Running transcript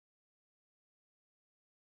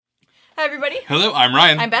Hi, everybody. Hello, I'm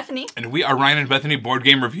Ryan. I'm Bethany. And we are Ryan and Bethany Board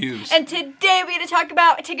Game Reviews. And today we're going to talk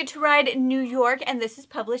about Ticket to Ride New York, and this is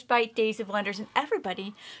published by Days of Wonders. And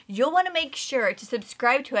everybody, you'll want to make sure to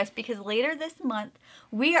subscribe to us because later this month,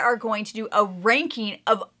 we are going to do a ranking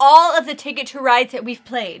of all of the Ticket to Rides that we've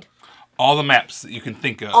played. All the maps that you can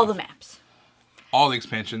think of. All the maps. All the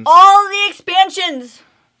expansions. All the expansions.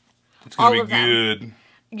 It's going to be good.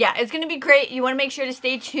 Yeah, it's going to be great. You want to make sure to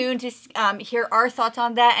stay tuned to hear our thoughts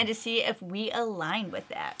on that and to see if we align with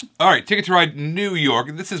that. All right, Ticket to Ride New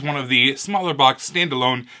York. This is one of the smaller box,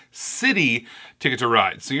 standalone city Ticket to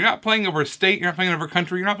Ride. So you're not playing over a state, you're not playing over a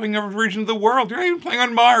country, you're not playing over a region of the world. You're not even playing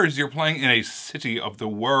on Mars. You're playing in a city of the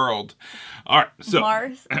world. All right, so...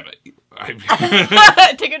 Mars?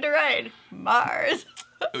 Ticket to Ride. Mars.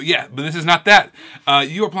 Yeah, but this is not that.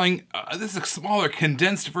 You are playing, this is a smaller,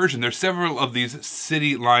 condensed version. There's several of these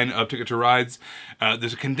city line of Ticket to Rides.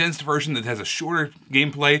 There's a condensed version that has a shorter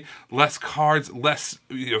gameplay, less cards, less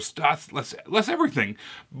stats, less everything.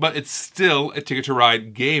 But it's still a Ticket to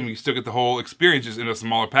Ride game. You still get the whole experience just in a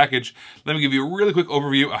smaller package. Let me give you a really quick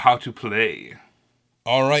overview of how to play.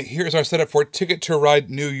 All right, here's our setup for Ticket to Ride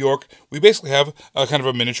New York. We basically have a kind of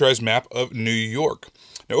a miniaturized map of New York.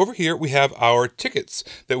 Now over here we have our tickets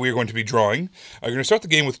that we are going to be drawing. You're going to start the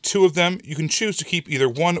game with 2 of them. You can choose to keep either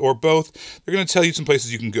one or both. They're going to tell you some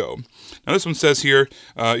places you can go. Now this one says here,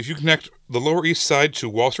 if you connect the Lower East Side to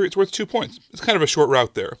Wall Street, it's worth 2 points. It's kind of a short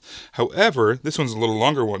route there. However, this one's a little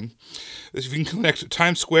longer one. If you can connect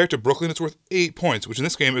Times Square to Brooklyn, it's worth 8 points, which in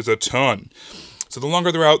this game is a ton. So the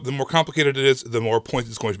longer the route, the more complicated it is, the more points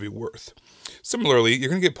it's going to be worth. Similarly, you're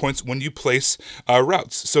going to get points when you place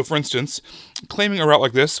routes. So for instance, claiming a route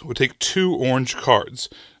like this would take 2 orange cards,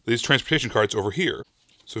 these transportation cards over here.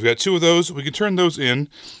 So we've got 2 of those. We can turn those in.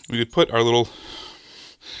 We could put our little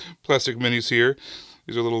plastic minis here.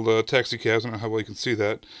 These are little taxi cabs. I don't know how well you can see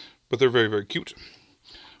that, but they're very, very cute.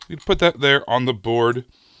 We can put that there on the board.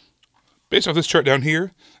 Based off this chart down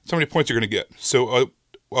here, that's how many points you're going to get. So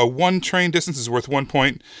 1 train distance is worth 1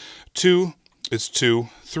 point. 2 is 2.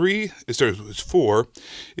 3 is 4.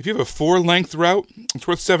 If you have a 4-length route, it's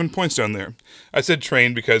worth 7 points down there. I said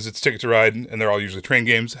train because it's Ticket to Ride, and they're all usually train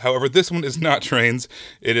games. However, this one is not trains.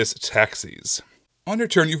 It is taxis. On your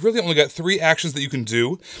turn, you've really only got 3 actions that you can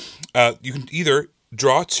do. You can either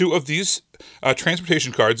draw 2 of these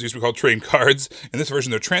transportation cards. These we call train cards. In this version,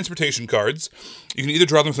 they're transportation cards. You can either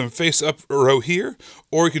draw them from the face-up row here,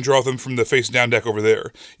 or you can draw them from the face-down deck over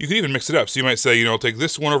there. You can even mix it up. So you might say, I'll take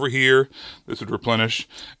this one over here. This would replenish.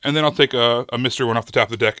 And then I'll take a mystery one off the top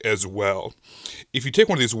of the deck as well. If you take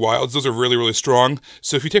one of these wilds, those are really, really strong.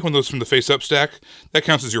 So if you take one of those from the face-up stack, that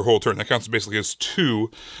counts as your whole turn. That counts basically as 2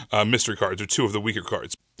 mystery cards, or 2 of the weaker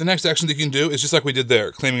cards. The next action that you can do is just like we did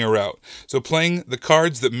there, claiming a route. So playing the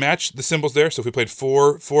cards that match the symbols there. So if we played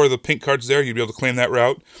 4 of the pink cards there, you'd be able to claim that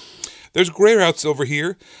route. There's gray routes over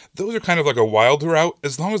here. Those are kind of like a wild route.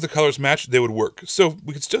 As long as the colors match, they would work. So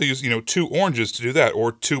we could still use, 2 oranges to do that,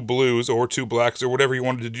 or 2 blues, or 2 blacks, or whatever you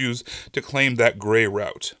wanted to use to claim that gray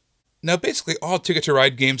route. Now, basically, all Ticket to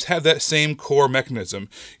Ride games have that same core mechanism.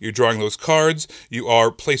 You're drawing those cards, you are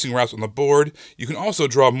placing routes on the board. You can also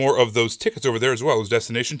draw more of those tickets over there as well, those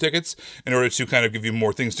destination tickets, in order to kind of give you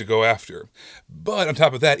more things to go after. But on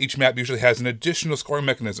top of that, each map usually has an additional scoring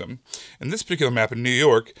mechanism. In this particular map in New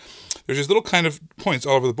York, there's these little kind of points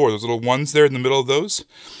all over the board, those little ones there in the middle of those.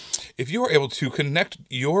 If you are able to connect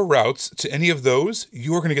your routes to any of those,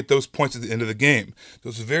 you are going to get those points at the end of the game. So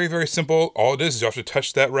it's very, very simple. All it is you have to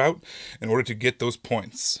touch that route in order to get those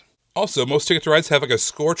points. Also, most Ticket to Rides have like a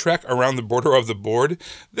score track around the border of the board.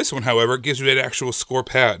 This one, however, gives you an actual score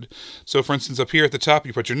pad. So for instance, up here at the top,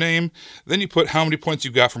 you put your name, then you put how many points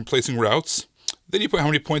you got from placing routes. Then you put how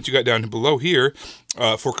many points you got down below here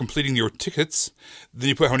for completing your tickets. Then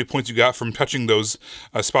you put how many points you got from touching those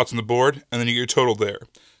spots on the board, and then you get your total there.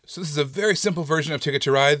 So this is a very simple version of Ticket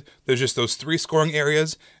to Ride. There's just those 3 scoring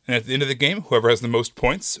areas, and at the end of the game, whoever has the most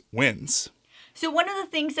points wins. So one of the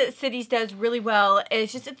things that Cities does really well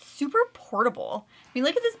is just it's super portable. I mean,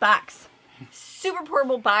 look at this box. Super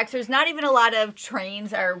portable box. There's not even a lot of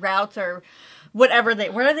trains or routes or whatever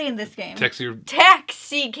what are they in this game?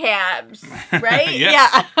 Taxi cabs, right?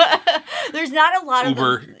 Yes. Yeah. There's not a lot of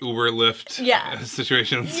Uber, Lyft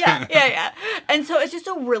situations. Yeah. And so it's just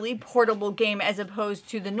a really portable game as opposed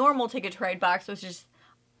to the normal Ticket to Ride box, which is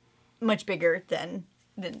much bigger than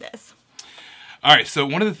this. All right, so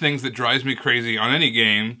one of the things that drives me crazy on any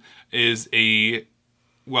game is a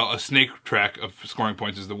well, a snake track of scoring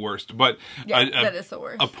points is the worst, but Yeah, that is the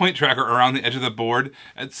worst. A point tracker around the edge of the board,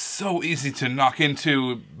 it's so easy to knock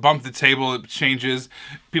into, bump the table, it changes,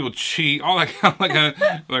 people cheat, all that kind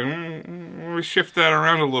of we shift that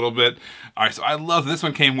around a little bit. All right, so I love this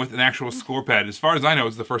one came with an actual score pad. As far as I know,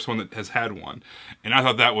 it's the first one that has had one, and I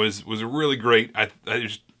thought that was really great.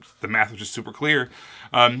 The math was just super clear.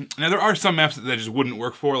 Now, there are some maps that just wouldn't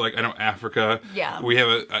work for, like, I know Africa. Yeah. We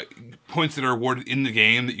have points that are awarded in the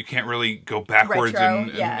game that you can't really go backwards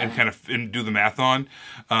and kind of do the math on.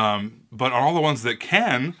 But on all the ones that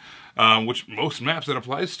can, which most maps that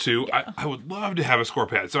applies to, I would love to have a score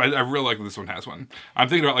pad. So I really like that this one has one. I'm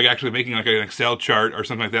thinking about, like, actually making, like, an Excel chart or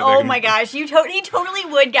something like that. Oh my gosh, he totally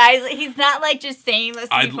would, guys. He's not, like, just saying this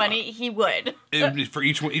to be funny. He would. For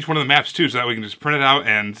each one of the maps, too, so that we can just print it out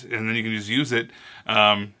and then you can just use it.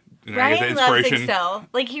 Ryan loves Excel.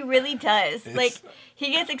 Like, he really does. Like,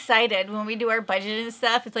 he gets excited when we do our budget and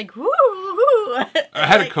stuff. It's like, woo, woo. I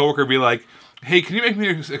had a coworker be like, hey, can you make me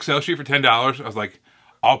an Excel sheet for $10? I was like,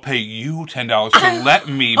 I'll pay you $10 to let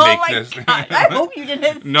me make this. God. I hope you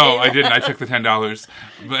didn't. No, I didn't. I took the $10.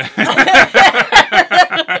 But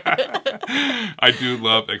I do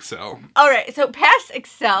love Excel. All right, so past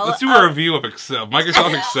Excel. Let's do a review of Excel.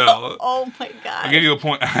 Microsoft Excel. Oh my God. I'll give you a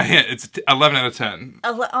point. It's 11 out of 10.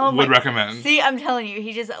 Would recommend. See, I'm telling you,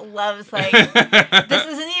 he just loves, like, this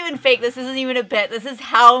isn't even fake. This isn't even a bit. This is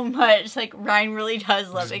how much, like, Ryan really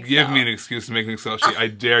does love Excel. Give me an excuse to make an Excel sheet. I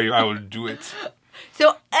dare you. I will do it.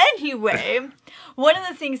 So anyway, one of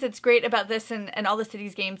the things that's great about this and all the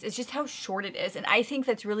Cities games is just how short it is. And I think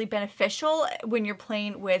that's really beneficial when you're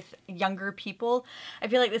playing with younger people. I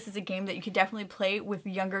feel like this is a game that you could definitely play with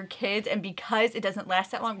younger kids. And because it doesn't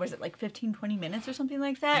last that long, was it like 15, 20 minutes or something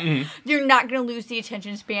like that? You're not going to lose the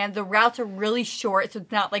attention span. The routes are really short, so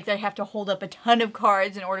it's not like they have to hold up a ton of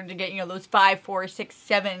cards in order to get, those 5, 4, 6,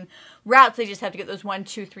 7 routes. They just have to get those 1,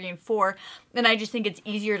 2, 3, and 4. And I just think it's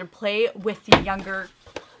easier to play with the younger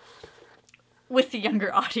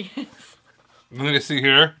audience. Let me see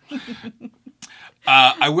here.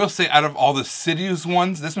 I will say, out of all the Cities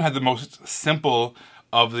ones, this one had the most simple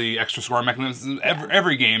of the extra scoring mechanisms.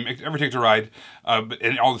 Every game, every Ticket to Ride,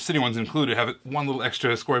 and all the city ones included, have one little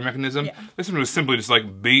extra scoring mechanism. Yeah. This one was simply just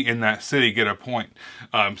like, be in that city, get a point.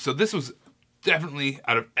 So this was definitely,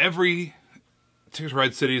 out of every Ticket to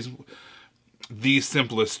Ride Cities, the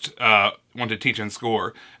simplest one to teach and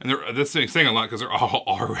score. And that's saying a lot because they're all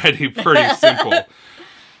already pretty simple.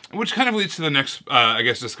 Which kind of leads to the next, I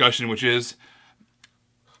guess, discussion, which is,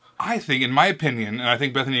 I think, in my opinion, and I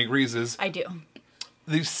think Bethany agrees, is... I do.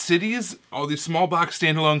 These cities, all these small box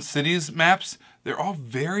standalone cities maps, they're all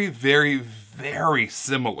very, very, very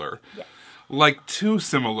similar. Yes. Like, too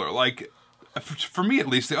similar. Like... For me, at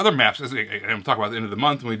least, the other maps, as we'll talk about at the end of the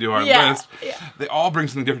month when we do our list, they all bring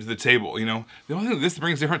something different to the table, The only thing this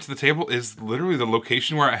brings different to the table is literally the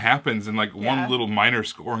location where it happens in, like, one little minor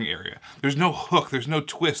scoring area. There's no hook, there's no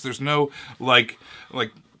twist, there's no, like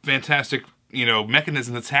fantastic,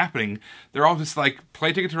 mechanism that's happening. They're all just, like,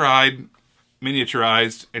 play Ticket to Ride,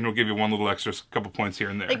 miniaturized, and we'll give you one little extra couple points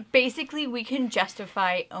here and there. Like, basically, we can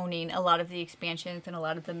justify owning a lot of the expansions and a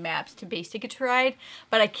lot of the maps to base Ticket to Ride,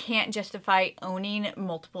 but I can't justify owning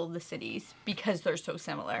multiple of the cities because they're so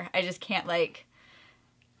similar. I just can't, like...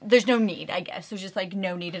 There's no need, I guess. There's just, like,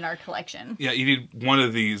 no need in our collection. Yeah, you need one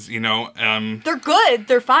of these, They're good.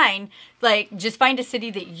 They're fine. Like, just find a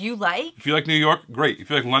city that you like. If you like New York, great.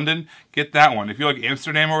 If you like London, get that one. If you like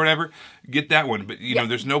Amsterdam or whatever, get that one. But,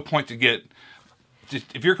 there's no point to get... Just,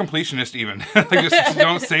 if you're a completionist, even just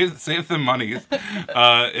don't save the money.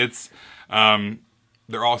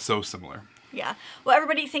 They're all so similar. Yeah. Well,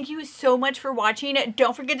 everybody, thank you so much for watching.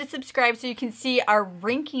 Don't forget to subscribe so you can see our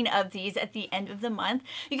ranking of these at the end of the month.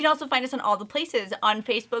 You can also find us on all the places. On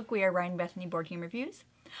Facebook, we are Ryan Bethany Board Game Reviews.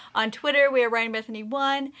 On Twitter, we are Ryan Bethany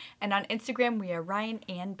 1. And on Instagram, we are Ryan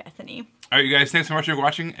and Bethany. All right, you guys, thanks so much for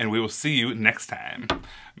watching, and we will see you next time.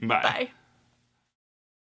 Bye. Bye.